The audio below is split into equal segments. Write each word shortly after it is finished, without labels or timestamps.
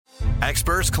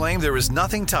Experts claim there is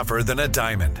nothing tougher than a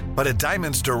diamond. But at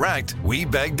Diamonds Direct, we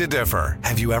beg to differ.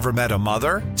 Have you ever met a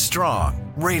mother?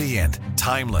 Strong, radiant,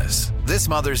 timeless. This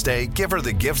Mother's Day, give her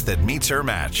the gift that meets her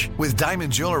match. With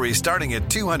diamond jewelry starting at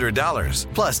 $200.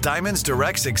 Plus Diamonds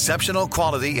Direct's exceptional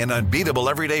quality and unbeatable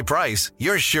everyday price,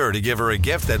 you're sure to give her a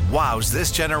gift that wows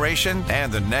this generation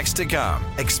and the next to come.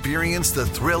 Experience the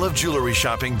thrill of jewelry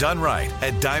shopping done right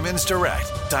at Diamonds Direct.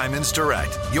 Diamonds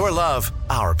Direct. Your love,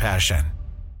 our passion.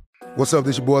 What's up,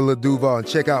 this your boy Lil Duval, and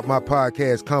check out my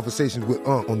podcast, Conversations with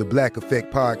Unc, on the Black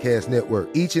Effect Podcast Network.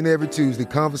 Each and every Tuesday,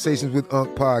 Conversations with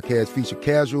Unc podcast feature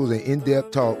casual and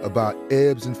in-depth talk about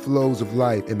ebbs and flows of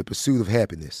life and the pursuit of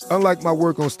happiness. Unlike my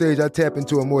work on stage, I tap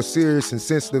into a more serious and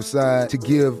sensitive side to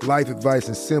give life advice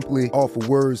and simply offer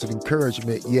words of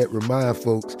encouragement, yet remind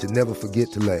folks to never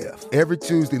forget to laugh. Every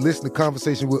Tuesday, listen to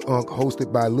Conversations with Unc,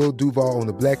 hosted by Lil Duval on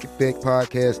the Black Effect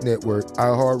Podcast Network,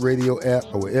 iHeartRadio app,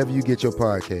 or wherever you get your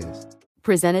podcasts.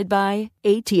 Presented by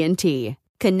AT&T.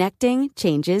 Connecting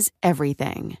changes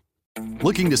everything.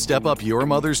 Looking to step up your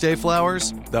Mother's Day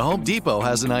flowers? The Home Depot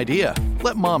has an idea.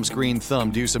 Let Mom's green thumb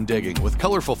do some digging with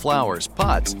colorful flowers,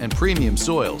 pots, and premium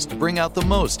soils to bring out the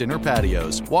most in her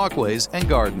patios, walkways, and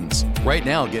gardens. Right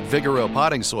now, get Vigoro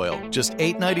potting soil, just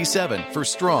 $8.97 for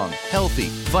strong, healthy,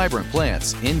 vibrant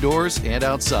plants indoors and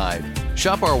outside.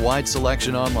 Shop our wide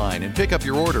selection online and pick up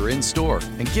your order in-store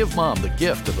and give Mom the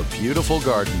gift of a beautiful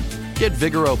garden. Get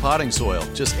Vigoro potting soil,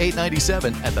 just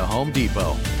 $8.97 at the Home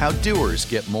Depot. How doers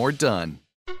get more done.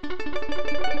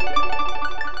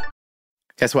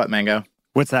 Guess what, Mango?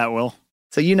 What's that, Will?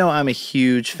 So you know I'm a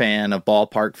huge fan of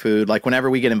ballpark food. Like whenever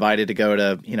we get invited to go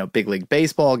to, big league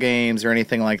baseball games or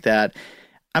anything like that,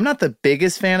 I'm not the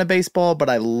biggest fan of baseball, but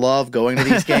I love going to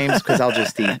these games because I'll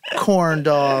just eat corn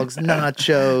dogs,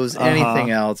 nachos,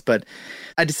 anything else. But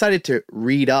I decided to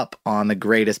read up on the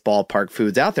greatest ballpark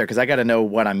foods out there because I got to know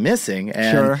what I'm missing.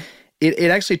 And it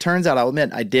actually turns out, I'll admit,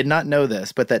 I did not know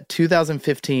this, but that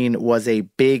 2015 was a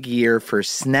big year for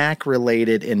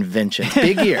snack-related inventions.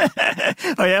 Big year.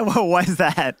 Oh, yeah? Well, why is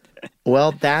that?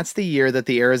 Well, that's the year that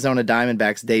the Arizona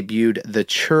Diamondbacks debuted the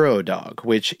Churro Dog,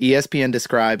 which ESPN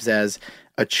describes as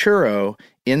a churro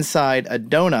inside a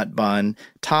donut bun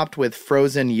topped with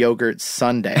frozen yogurt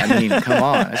sundae. I mean, come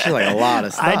on. It's just like a lot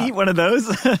of stuff. I'd eat one of those.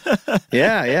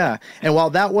 Yeah. And while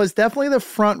that was definitely the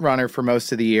front runner for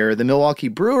most of the year, the Milwaukee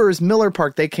Brewers, Miller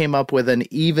Park, they came up with an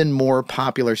even more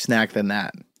popular snack than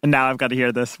that. And now I've got to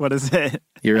hear this. What is it?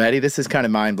 You ready? This is kind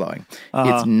of mind-blowing.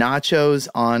 It's nachos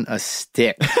on a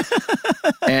stick.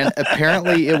 And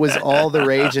apparently it was all the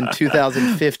rage in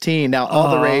 2015. Now,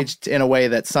 all the rage in a way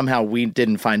that somehow we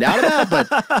didn't find out about,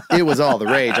 but it was all the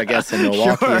rage, I guess, in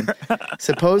Milwaukee. Sure. And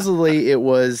supposedly it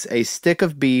was a stick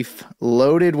of beef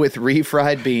loaded with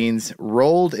refried beans,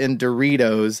 rolled in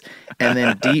Doritos, and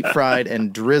then deep fried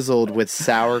and drizzled with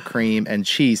sour cream and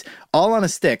cheese. All on a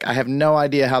stick. I have no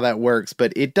idea how that works,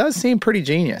 but it does seem pretty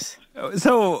genius.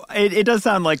 So it does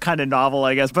sound like kind of novel,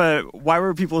 I guess, but why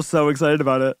were people so excited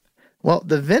about it? Well,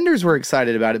 the vendors were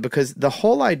excited about it because the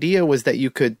whole idea was that you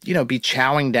could, be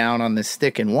chowing down on this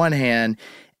stick in one hand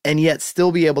and yet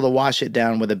still be able to wash it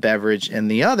down with a beverage in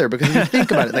the other. Because if you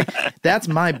think about it, that's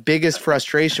my biggest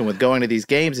frustration with going to these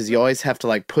games is you always have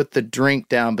to put the drink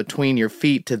down between your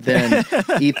feet to then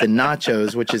eat the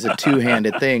nachos, which is a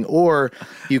two-handed thing. Or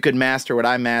you could master what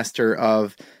I master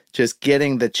of just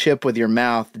getting the chip with your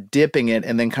mouth, dipping it,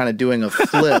 and then kind of doing a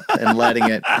flip and letting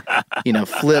it,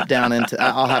 flip down into.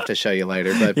 I'll have to show you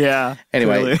later, but yeah.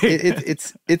 Anyway, Totally.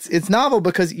 it's novel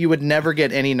because you would never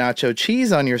get any nacho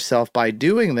cheese on yourself by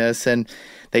doing this, and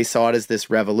they saw it as this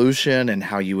revolution and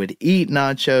how you would eat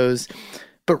nachos.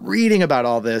 But reading about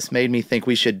all this made me think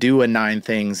we should do a 9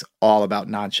 things all about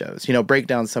nachos. Break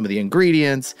down some of the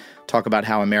ingredients, talk about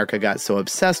how America got so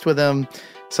obsessed with them.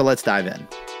 So let's dive in.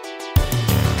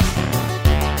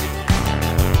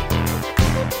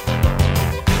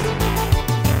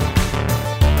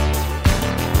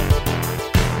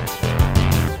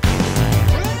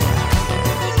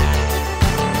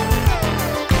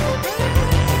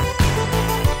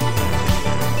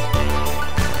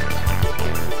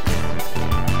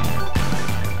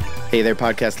 Hey there,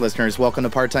 podcast listeners. Welcome to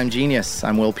Part-Time Genius.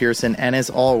 I'm Will Pearson, and as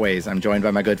always, I'm joined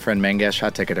by my good friend Mangesh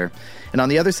Hattikudur. And on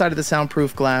the other side of the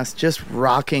soundproof glass, just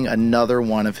rocking another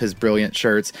one of his brilliant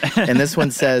shirts. And this one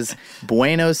says,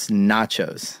 Buenos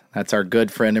Nachos. That's our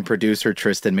good friend and producer,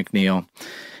 Tristan McNeil.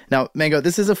 Now, Mango,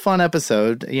 this is a fun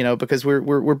episode, because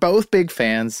we're both big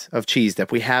fans of cheese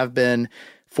dip. We have been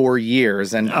for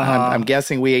years. And I'm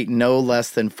guessing we ate no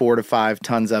less than 4 to 5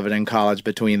 tons of it in college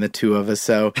between the two of us.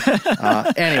 So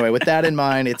anyway, with that in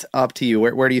mind, it's up to you.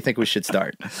 Where do you think we should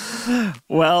start?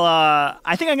 Well,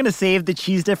 I think I'm going to save the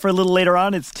cheese dip for a little later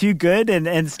on. It's too good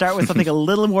and start with something a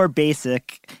little more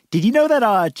basic. Did you know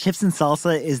that chips and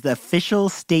salsa is the official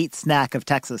state snack of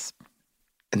Texas?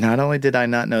 Not only did I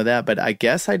not know that, but I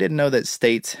guess I didn't know that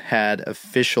states had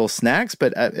official snacks.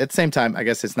 But at the same time, I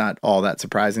guess it's not all that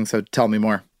surprising. So tell me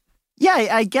more. Yeah,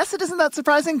 I guess it isn't that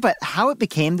surprising, but how it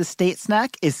became the state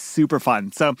snack is super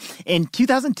fun. So in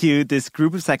 2002, this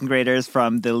group of second graders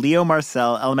from the Leo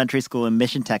Marcel Elementary School in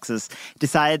Mission, Texas,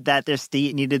 decided that their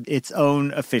state needed its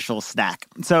own official snack.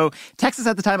 So Texas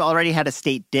at the time already had a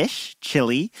state dish,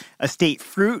 chili, a state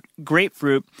fruit,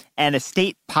 grapefruit, and a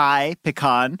state pie,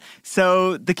 pecan.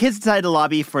 So the kids decided to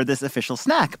lobby for this official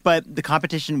snack, but the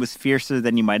competition was fiercer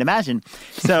than you might imagine.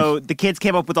 So the kids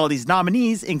came up with all these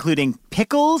nominees, including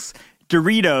pickles,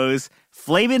 Doritos,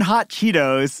 Flamin' Hot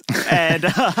Cheetos,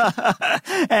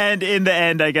 and in the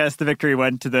end, I guess the victory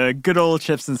went to the good old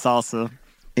chips and salsa.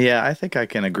 Yeah, I think I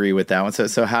can agree with that one.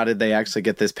 So how did they actually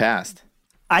get this passed?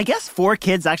 I guess 4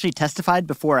 kids actually testified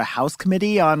before a House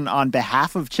committee on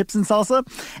behalf of chips and salsa.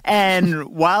 And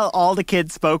while all the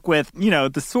kids spoke with,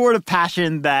 the sort of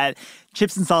passion that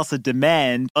chips and salsa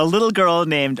demand, a little girl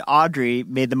named Audrey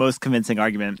made the most convincing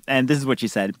argument. And this is what she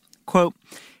said, quote,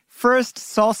 "First,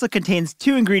 salsa contains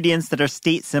 2 ingredients that are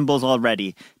state symbols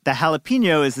already. The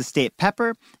jalapeno is the state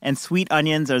pepper, and sweet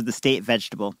onions are the state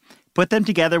vegetable. Put them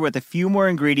together with a few more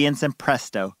ingredients and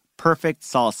presto, perfect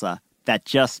salsa. That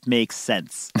just makes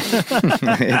sense."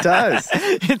 It does.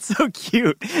 It's so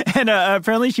cute. And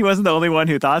apparently she wasn't the only one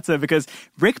who thought so, because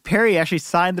Rick Perry actually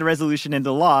signed the resolution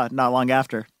into law not long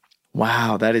after.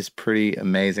 Wow, that is pretty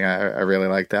amazing. I really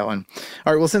like that one.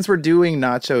 All right, well, since we're doing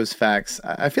Nachos Facts,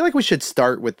 I feel like we should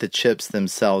start with the chips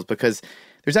themselves, because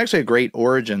there's actually a great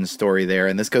origin story there,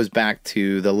 and this goes back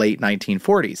to the late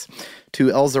 1940s,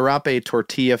 to El Zarape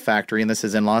Tortilla Factory, and this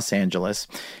is in Los Angeles.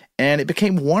 And it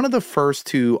became one of the first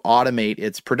to automate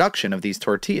its production of these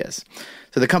tortillas.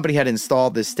 So the company had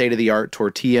installed this state-of-the-art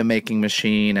tortilla-making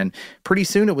machine, and pretty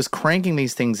soon it was cranking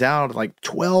these things out like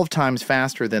 12 times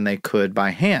faster than they could by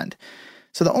hand.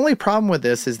 So the only problem with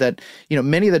this is that,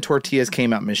 many of the tortillas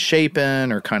came out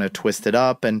misshapen or kind of twisted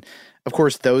up, and of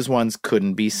course those ones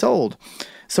couldn't be sold.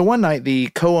 So one night, the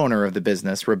co-owner of the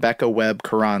business, Rebecca Webb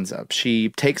Carranza,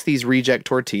 she takes these reject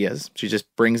tortillas. She just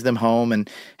brings them home and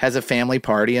has a family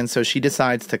party. And so she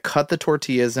decides to cut the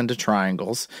tortillas into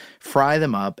triangles, fry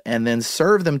them up, and then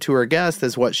serve them to her guests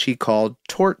as what she called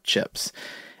tort chips.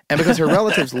 And because her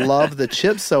relatives love the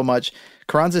chips so much,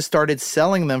 Carranza started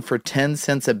selling them for 10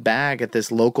 cents a bag at this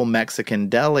local Mexican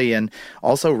deli and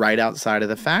also right outside of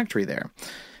the factory there.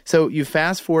 So you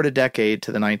fast forward a decade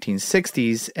to the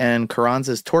 1960s, and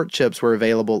Carranza's tort chips were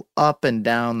available up and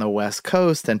down the West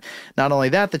Coast. And not only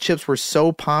that, the chips were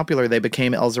so popular, they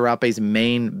became El Zarape's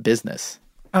main business.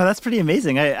 Oh, that's pretty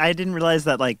amazing. I didn't realize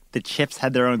that, the chips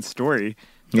had their own story.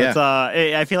 Yeah.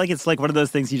 I feel like it's one of those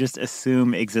things you just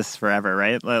assume exists forever,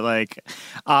 right?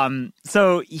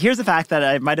 So here's a fact that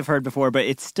I might have heard before, but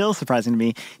it's still surprising to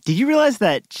me. Did you realize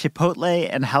that chipotle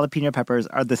and jalapeno peppers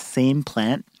are the same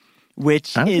plant? I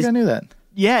don't think I knew that.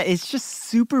 Yeah, it's just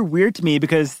super weird to me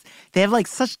because they have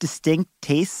such distinct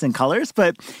tastes and colors,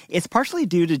 but it's partially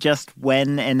due to just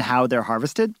when and how they're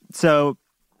harvested. So,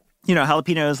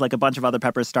 jalapenos, like a bunch of other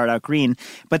peppers, start out green,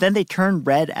 but then they turn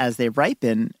red as they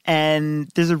ripen.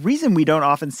 And there's a reason we don't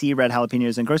often see red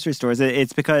jalapenos in grocery stores.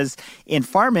 It's because in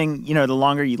farming, the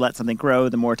longer you let something grow,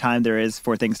 the more time there is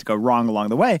for things to go wrong along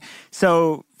the way.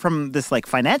 So from this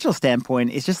financial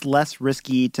standpoint, it's just less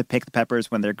risky to pick the peppers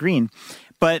when they're green.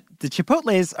 But the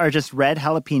chipotles are just red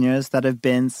jalapenos that have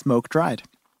been smoke dried.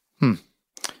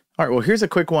 All right, well, here's a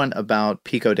quick one about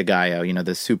pico de gallo,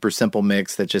 the super simple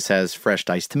mix that just has fresh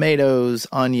diced tomatoes,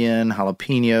 onion,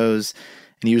 jalapenos,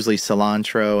 and usually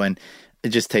cilantro, and it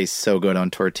just tastes so good on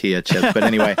tortilla chips. But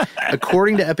anyway,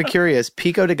 according to Epicurious,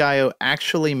 pico de gallo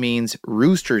actually means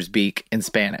rooster's beak in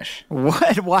Spanish.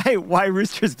 What? Why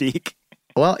rooster's beak?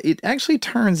 Well, it actually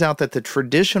turns out that the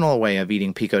traditional way of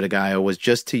eating pico de gallo was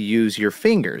just to use your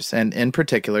fingers, and in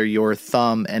particular, your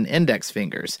thumb and index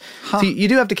fingers. So you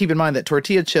do have to keep in mind that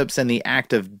tortilla chips and the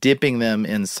act of dipping them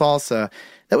in salsa,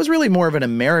 that was really more of an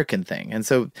American thing. And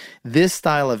so this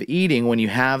style of eating, when you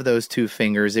have those 2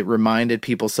 fingers, it reminded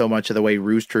people so much of the way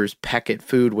roosters peck at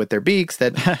food with their beaks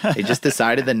that they just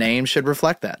decided the name should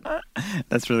reflect that.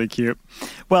 That's really cute.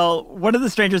 Well, one of the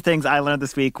strangest things I learned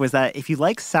this week was that if you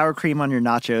like sour cream on your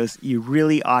nachos, you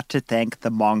really ought to thank the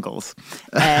Mongols.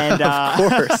 And, of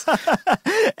course.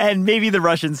 And maybe the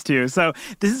Russians too. So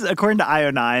this is according to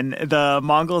IO9. The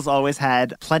Mongols always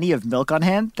had plenty of milk on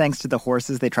hand thanks to the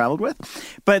horses they traveled with.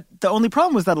 But the only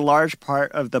problem was that a large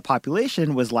part of the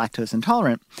population was lactose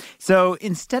intolerant. So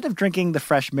instead of drinking the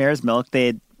fresh mare's milk,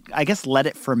 they'd let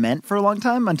it ferment for a long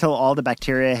time until all the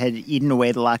bacteria had eaten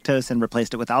away the lactose and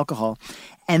replaced it with alcohol.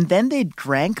 And then they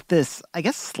drank this,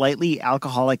 slightly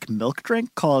alcoholic milk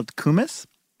drink called kumis.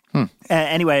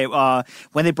 Anyway,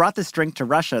 when they brought this drink to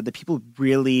Russia, the people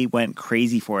really went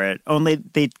crazy for it. Only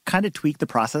they kind of tweaked the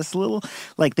process a little.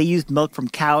 Like they used milk from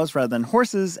cows rather than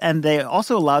horses, and they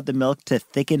also allowed the milk to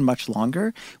thicken much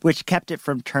longer, which kept it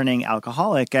from turning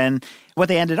alcoholic. And what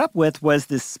they ended up with was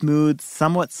this smooth,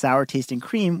 somewhat sour-tasting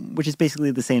cream, which is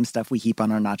basically the same stuff we heap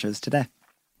on our nachos today.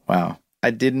 Wow.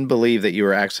 I didn't believe that you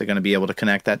were actually going to be able to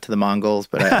connect that to the Mongols,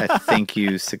 but I think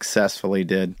you successfully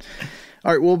did.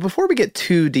 All right, well, before we get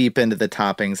too deep into the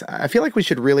toppings, I feel like we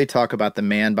should really talk about the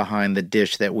man behind the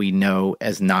dish that we know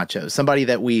as nachos, somebody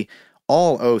that we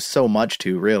all owe so much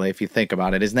to, really, if you think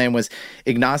about it. His name was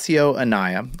Ignacio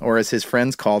Anaya, or as his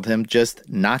friends called him, just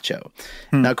Nacho.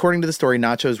 Now, according to the story,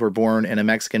 nachos were born in a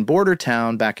Mexican border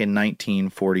town back in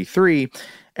 1943,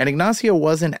 and Ignacio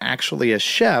wasn't actually a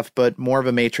chef, but more of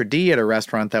a maitre d' at a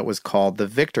restaurant that was called the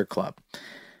Victor Club.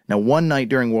 Now, one night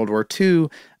during World War II,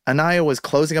 Anaya was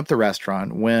closing up the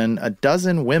restaurant when a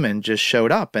dozen women just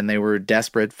showed up and they were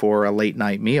desperate for a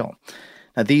late-night meal.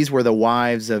 Now, these were the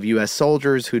wives of U.S.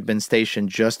 soldiers who'd been stationed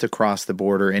just across the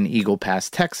border in Eagle Pass,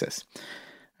 Texas.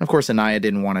 Of course, Anaya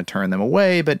didn't want to turn them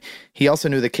away, but he also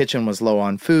knew the kitchen was low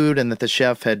on food and that the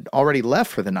chef had already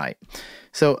left for the night.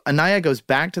 So Anaya goes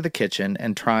back to the kitchen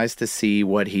and tries to see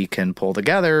what he can pull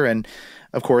together, and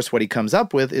of course, what he comes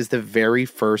up with is the very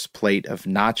first plate of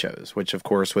nachos, which, of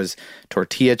course, was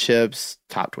tortilla chips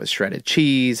topped with shredded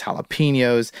cheese,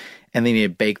 jalapenos, and then he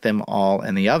baked them all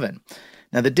in the oven.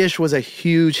 Now, the dish was a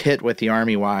huge hit with the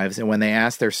Army wives, and when they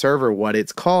asked their server what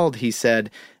it's called, he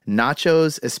said,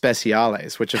 Nachos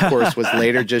Especiales, which, of course, was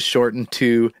later just shortened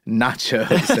to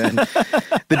nachos. And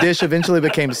the dish eventually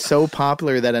became so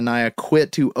popular that Anaya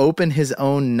quit to open his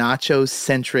own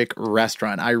nacho-centric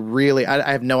restaurant. I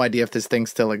have no idea if this thing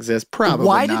still exists. Probably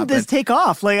Why not. Why didn't this take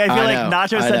off? I feel like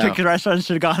nacho-centric restaurants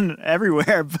should have gone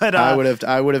everywhere. But I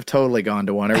would have totally gone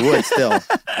to one, or would still.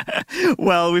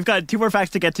 Well, we've got 2 more facts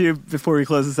to get to before we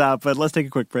close this out, but let's take a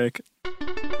quick break.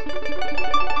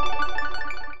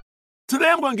 Today,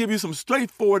 I'm going to give you some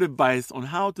straightforward advice on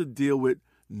how to deal with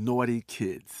naughty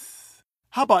kids.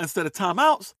 How about instead of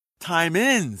timeouts,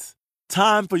 time-ins?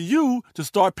 Time for you to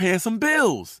start paying some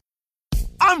bills.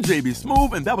 I'm JB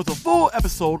Smoove, and that was a full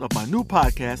episode of my new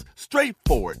podcast,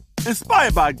 Straightforward,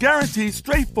 inspired by guaranteed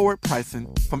straightforward pricing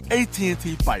from AT&T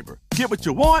Fiber. Get what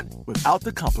you want without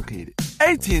the complicated.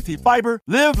 AT&T Fiber,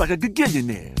 live like a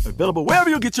gigillionaire. Available wherever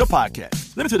you get your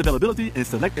podcast. Limited availability in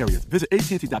select areas. Visit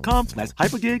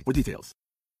AT&T.com/hypergig for details.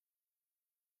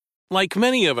 Like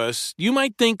many of us, you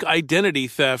might think identity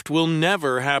theft will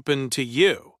never happen to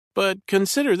you. But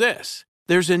consider this.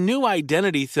 There's a new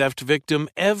identity theft victim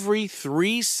every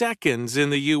 3 seconds in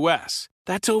the U.S.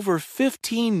 That's over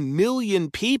 15 million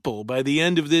people by the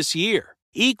end of this year,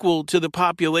 equal to the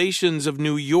populations of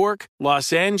New York,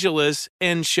 Los Angeles,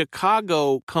 and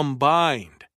Chicago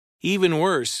combined. Even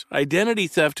worse, identity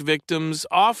theft victims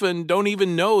often don't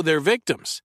even know they're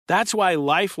victims. That's why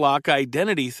LifeLock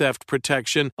Identity Theft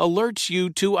Protection alerts you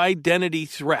to identity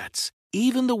threats,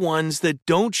 even the ones that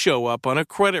don't show up on a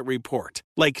credit report,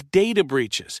 like data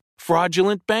breaches,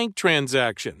 fraudulent bank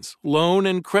transactions, loan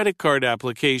and credit card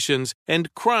applications,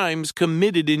 and crimes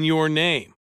committed in your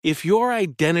name. If your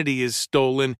identity is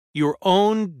stolen, your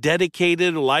own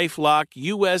dedicated LifeLock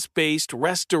U.S.-based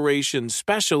restoration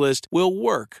specialist will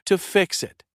work to fix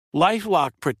it.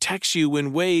 LifeLock protects you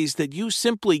in ways that you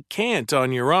simply can't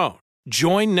on your own.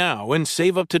 Join now and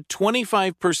save up to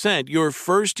 25% your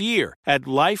first year at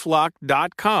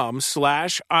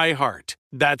LifeLock.com/iHeart.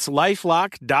 That's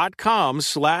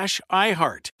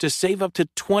LifeLock.com/iHeart to save up to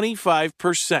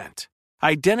 25%.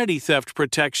 Identity theft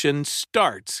protection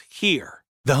starts here.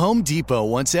 The Home Depot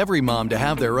wants every mom to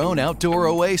have their own outdoor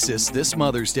oasis this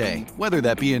Mother's Day, whether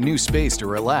that be a new space to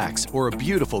relax or a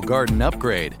beautiful garden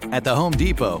upgrade. At the Home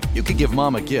Depot, you could give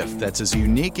mom a gift that's as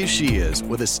unique as she is,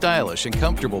 with a stylish and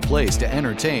comfortable place to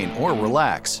entertain or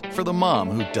relax for the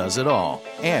mom who does it all.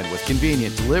 And with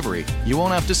convenient delivery, you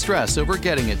won't have to stress over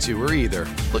getting it to her either.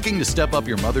 Looking to step up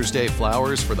your Mother's Day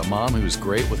flowers for the mom who's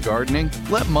great with gardening?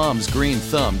 Let Mom's Green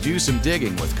Thumb do some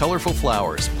digging with colorful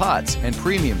flowers, pots, and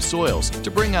premium soils to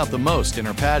to bring out the most in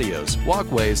our patios,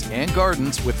 walkways, and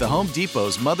gardens with the Home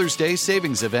Depot's Mother's Day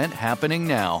Savings Event happening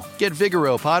now. Get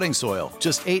Vigoro potting soil,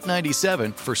 just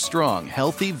 $8.97 for strong,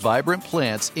 healthy, vibrant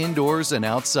plants indoors and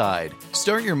outside.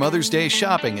 Start your Mother's Day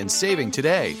shopping and saving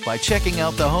today by checking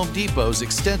out the Home Depot's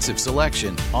extensive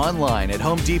selection online at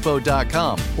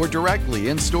homedepot.com or directly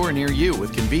in-store near you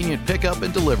with convenient pickup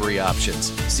and delivery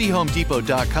options. See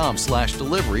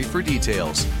homedepot.com/delivery for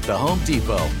details. The Home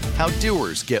Depot, how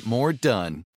doers get more done.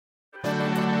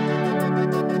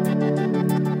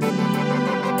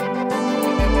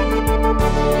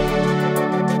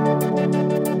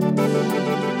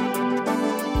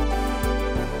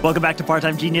 Welcome back to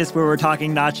Part-Time Genius, where we're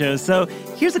talking nachos. So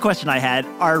here's a question I had.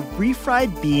 Are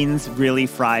refried beans really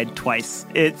fried twice?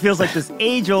 It feels like this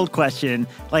age-old question,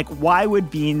 like why would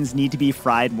beans need to be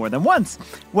fried more than once?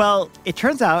 Well, it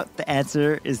turns out the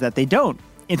answer is that they don't.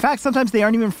 In fact, sometimes they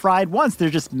aren't even fried once. They're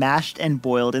just mashed and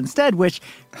boiled instead, which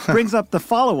brings up the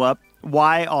follow-up,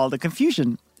 why all the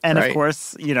confusion? And of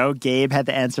course, Gabe had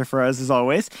the answer for us as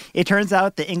always. It turns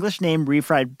out the English name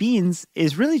refried beans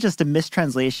is really just a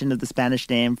mistranslation of the Spanish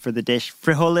name for the dish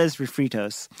frijoles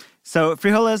refritos. So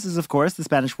frijoles is, of course, the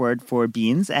Spanish word for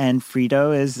beans, and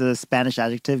frito is a Spanish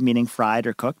adjective meaning fried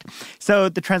or cooked. So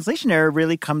the translation error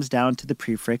really comes down to the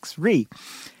prefix re.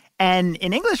 And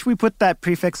in English, we put that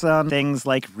prefix on things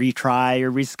like retry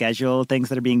or reschedule, things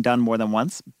that are being done more than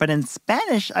once. But in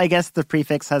Spanish, I guess the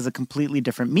prefix has a completely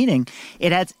different meaning.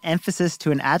 It adds emphasis to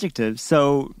an adjective.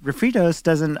 So refritos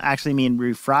doesn't actually mean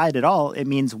refried at all. It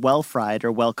means well-fried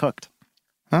or well-cooked.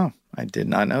 Oh, I did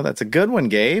not know. That's a good one,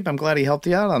 Gabe. I'm glad he helped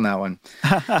you out on that one.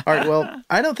 All right, well,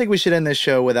 I don't think we should end this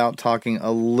show without talking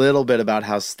a little bit about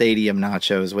how Stadium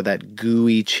Nachos with that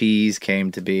gooey cheese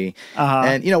came to be.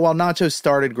 And, while nachos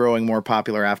started growing more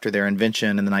popular after their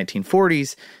invention in the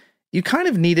 1940s, you kind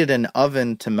of needed an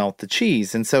oven to melt the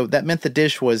cheese. And so that meant the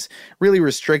dish was really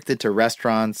restricted to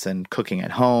restaurants and cooking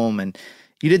at home. And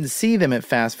you didn't see them at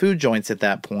fast food joints at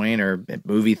that point or at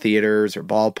movie theaters or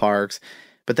ballparks.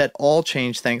 But that all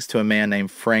changed thanks to a man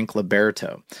named Frank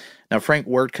Liberto. Now, Frank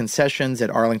worked concessions at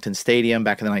Arlington Stadium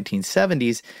back in the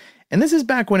 1970s, and this is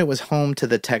back when it was home to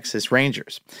the Texas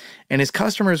Rangers. And his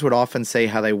customers would often say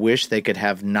how they wish they could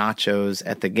have nachos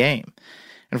at the game.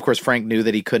 And of course, Frank knew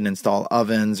that he couldn't install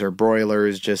ovens or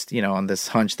broilers just, on this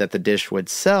hunch that the dish would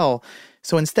sell.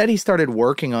 So instead, he started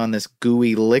working on this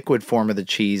gooey liquid form of the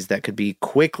cheese that could be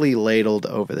quickly ladled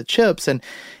over the chips. And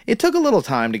it took a little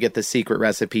time to get the secret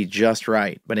recipe just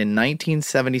right. But in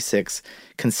 1976,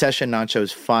 concession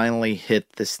nachos finally hit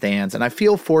the stands. And I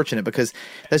feel fortunate because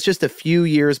that's just a few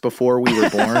years before we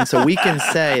were born. So we can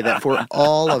say that for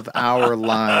all of our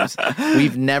lives,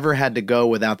 we've never had to go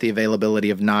without the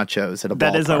availability of nachos at a ballpark.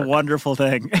 That is a wonderful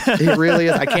thing. It really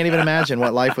is. I can't even imagine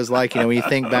what life was like. When you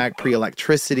think back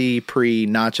pre-electricity,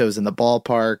 pre-nachos in the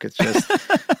ballpark,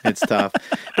 it's tough.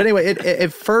 But anyway,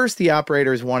 at first, the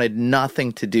operators wanted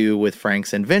nothing to do with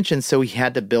Frank's invention, so he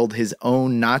had to build his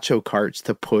own nacho carts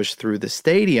to push through the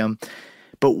stadium.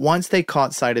 But once they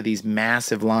caught sight of these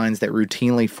massive lines that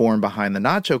routinely formed behind the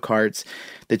nacho carts,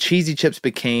 the cheesy chips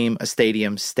became a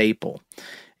stadium staple.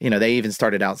 They even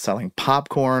started out selling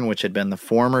popcorn, which had been the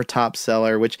former top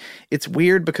seller, which it's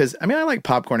weird because, I like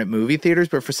popcorn at movie theaters,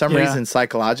 but for some reason,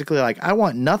 psychologically, I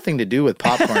want nothing to do with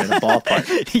popcorn in the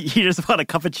ballpark. You just want a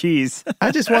cup of cheese.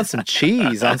 I just want some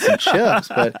cheese on some chips.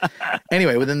 But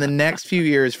anyway, within the next few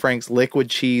years, Frank's liquid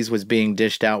cheese was being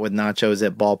dished out with nachos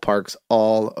at ballparks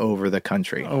all over the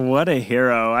country. Oh, what a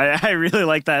hero. I really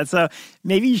like that. So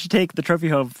maybe you should take the trophy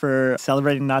home for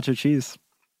celebrating nacho cheese.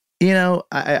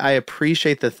 I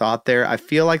appreciate the thought there. I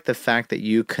feel like the fact that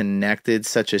you connected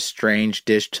such a strange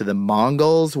dish to the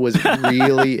Mongols was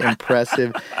really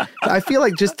impressive. I feel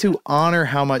like just to honor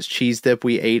how much cheese dip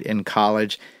we ate in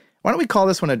college, why don't we call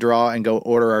this one a draw and go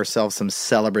order ourselves some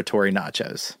celebratory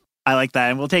nachos? I like that.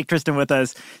 And we'll take Tristan with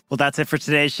us. Well, that's it for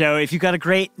today's show. If you've got a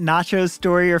great nachos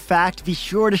story or fact, be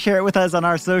sure to share it with us on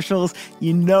our socials.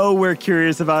 We're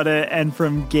curious about it. And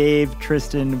from Gabe,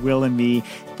 Tristan, Will, and me,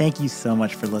 thank you so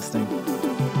much for listening.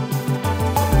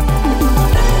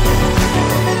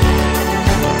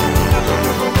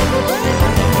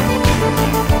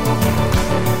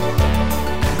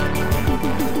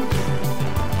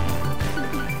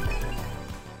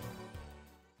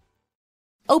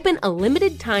 Open a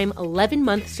limited-time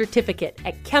 11-month certificate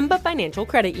at Kemba Financial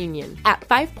Credit Union. At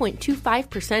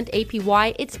 5.25%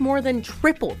 APY, it's more than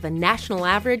triple the national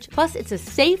average, plus it's a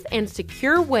safe and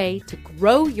secure way to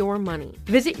grow your money.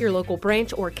 Visit your local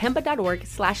branch or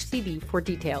kemba.org/CD for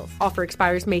details. Offer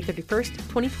expires May 31st,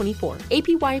 2024.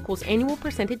 APY equals annual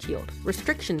percentage yield.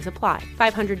 Restrictions apply.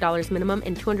 $500 minimum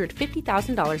and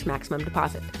 $250,000 maximum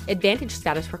deposit. Advantage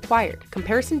status required.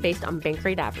 Comparison based on bank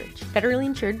rate average. Federally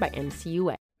insured by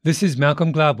NCUA. This is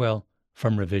Malcolm Gladwell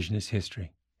from Revisionist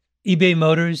History. eBay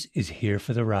Motors is here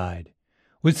for the ride.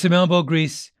 With some elbow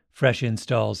grease, fresh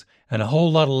installs, and a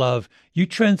whole lot of love, you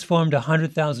transformed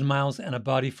 100,000 miles and a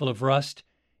body full of rust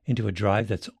into a drive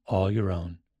that's all your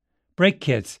own. Brake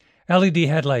kits, LED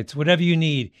headlights, whatever you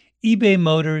need, eBay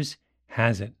Motors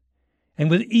has it.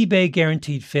 And with eBay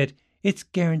Guaranteed Fit, it's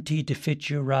guaranteed to fit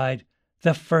your ride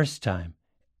the first time,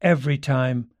 every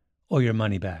time, or your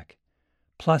money back.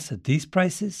 Plus, at these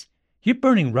prices, you're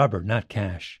burning rubber, not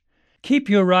cash. Keep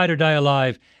your ride or die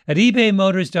alive at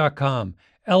ebaymotors.com.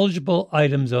 Eligible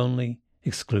items only.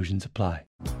 Exclusions apply.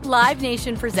 Live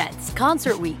Nation presents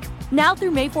Concert Week. Now through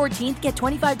May 14th, get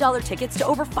 $25 tickets to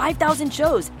over 5,000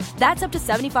 shows. That's up to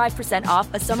 75% off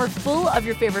a summer full of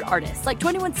your favorite artists like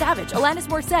 21 Savage, Alanis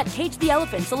Morissette, Cage the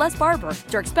Elephant, Celeste Barber,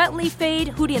 Dierks Bentley, Fade,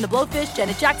 Hootie and the Blowfish,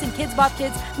 Janet Jackson, Kids Bop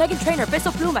Kids, Meghan Trainor, Peso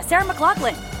Pluma, Sarah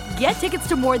McLachlan. Get tickets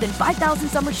to more than 5,000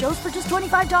 summer shows for just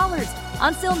 $25.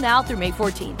 On sale now through May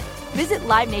 14th. Visit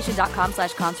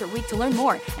LiveNation.com/Concert Week to learn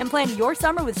more and plan your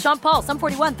summer with Sean Paul, Sum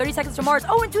 41, 30 Seconds to Mars,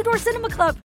 and Two Door Cinema Club.